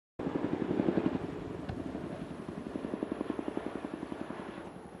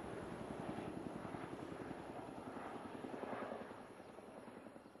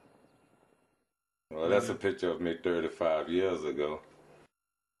that's a picture of me 35 years ago.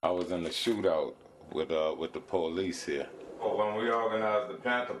 I was in the shootout with the police here. When we organized the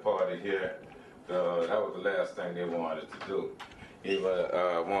Panther Party here, that was the last thing they wanted to do.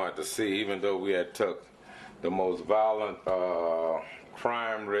 Even wanted to see, even though we had took the most violent,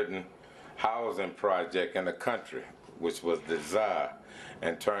 crime-ridden housing project in the country, which was Desire,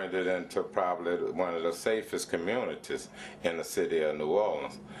 and turned it into probably one of the safest communities in the city of New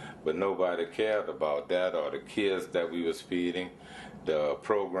Orleans. But nobody cared about that, or the kids that we was feeding, the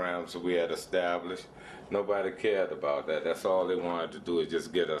programs we had established. Nobody cared about that. That's all they wanted to do, is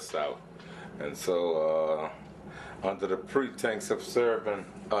just get us out. And so under the pretense of serving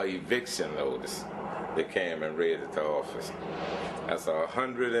an eviction notice, they came and raided the office. That's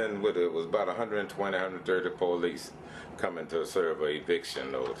it was about 120, 130 police coming to serve an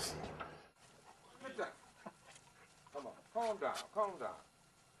eviction notice. Come on, calm down, calm down.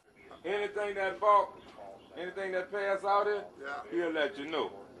 Anything that bark, anything that pass out here, he'll let you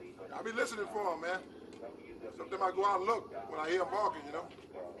know. I'll be listening for him, man. Sometimes I go out and look when I hear him barking, you know.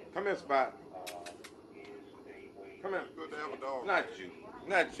 Come here, Spot. Come here. Good to have a dog. Not you,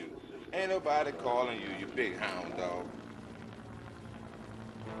 not you. Ain't nobody calling you, you big hound dog.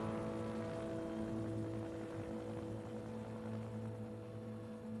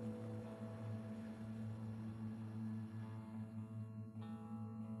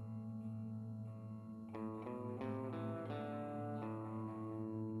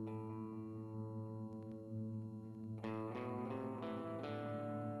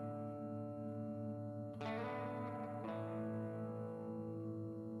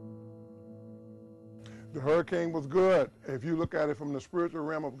 The hurricane was good. If you look at it from the spiritual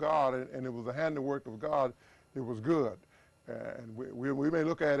realm of God, and it was the handiwork of God, it was good. And we may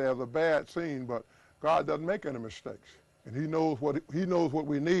look at it as a bad scene, but God doesn't make any mistakes. And He knows what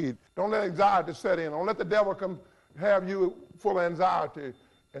we need. Don't let anxiety set in. Don't let the devil come have you full of anxiety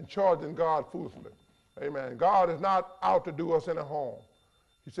and charging God foolishly. Amen. God is not out to do us any harm.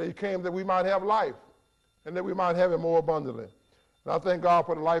 He said He came that we might have life, and that we might have it more abundantly. And I thank God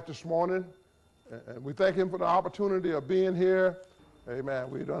for the life this morning. And we thank Him for the opportunity of being here. Amen.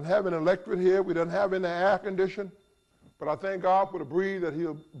 We don't have an electric here. We don't have any air condition. But I thank God for the breeze that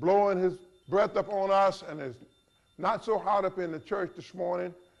He'll blow in His breath upon us, and it's not so hot up in the church this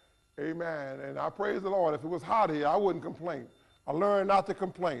morning. Amen. And I praise the Lord. If it was hot here, I wouldn't complain. I learned not to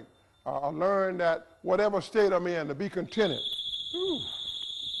complain. I learned that whatever state I'm in, to be contented. Whew.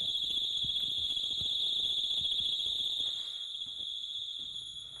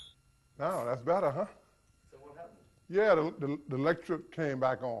 No, that's better, huh? So what happened? Yeah, the electric came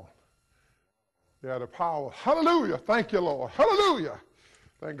back on. Yeah, the power. Hallelujah. Thank you, Lord. Hallelujah.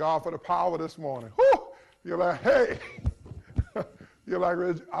 Thank God for the power this morning. Whew! You're like, hey. You're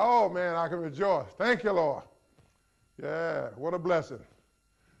like, oh, man, I can rejoice. Thank you, Lord. Yeah, what a blessing.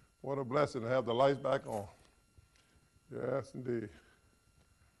 What a blessing to have the lights back on. Yes, indeed.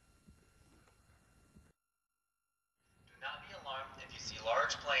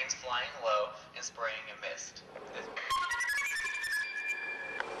 Large planes flying low and spraying a mist.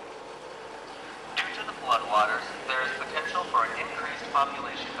 Due to the floodwaters, there is potential for an increased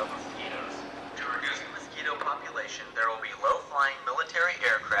population of mosquitoes. To reduce the mosquito population, there will be low-flying military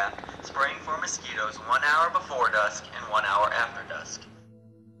aircraft spraying for mosquitoes 1 hour before dusk and 1 hour after dusk.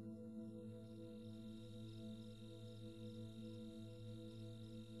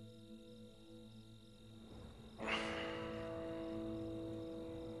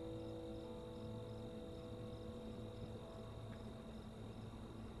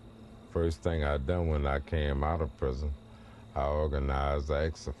 First thing I done when I came out of prison, I organized the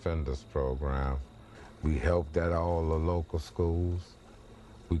ex-offenders program. We helped at all the local schools.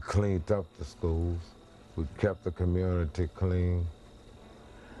 We cleaned up the schools. We kept the community clean.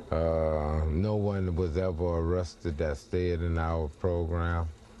 No one was ever arrested that stayed in our program.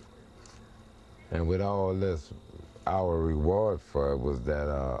 And with all this, our reward for it was that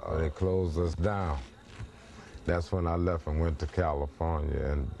they closed us down. That's when I left and went to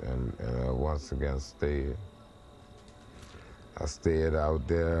California and once again stayed. I stayed out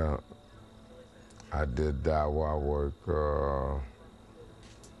there. I did dawah work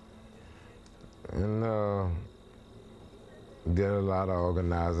and did a lot of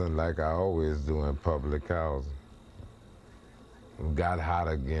organizing like I always do in public housing. Got hot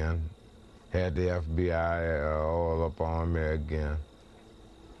again. Had the FBI all up on me again.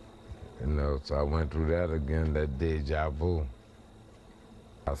 You know, so I went through that again, that deja vu.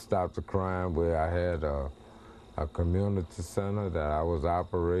 I stopped the crime where I had a community center that I was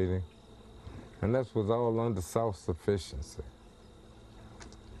operating, and this was all under self-sufficiency.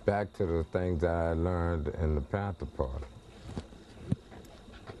 back to the things that I learned in the Panther Party.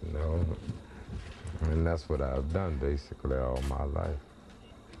 You know, and that's what I've done basically all my life.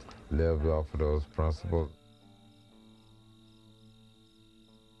 Lived off of those principles.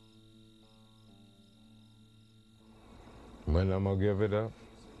 When I'm gonna give it up?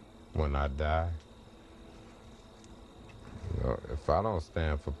 When I die. You know, if I don't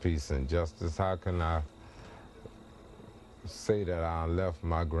stand for peace and justice, how can I say that I left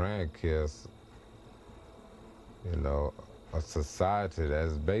my grandkids, you know, a society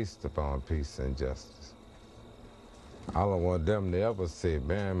that's based upon peace and justice? I don't want them to ever say,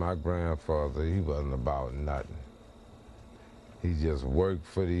 man, my grandfather, he wasn't about nothing. He just worked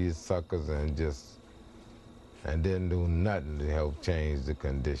for these suckers and didn't do nothing to help change the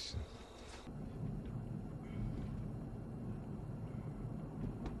conditions.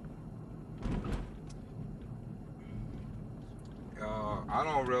 I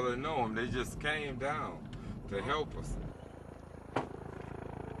don't really know them. They just came down to help us.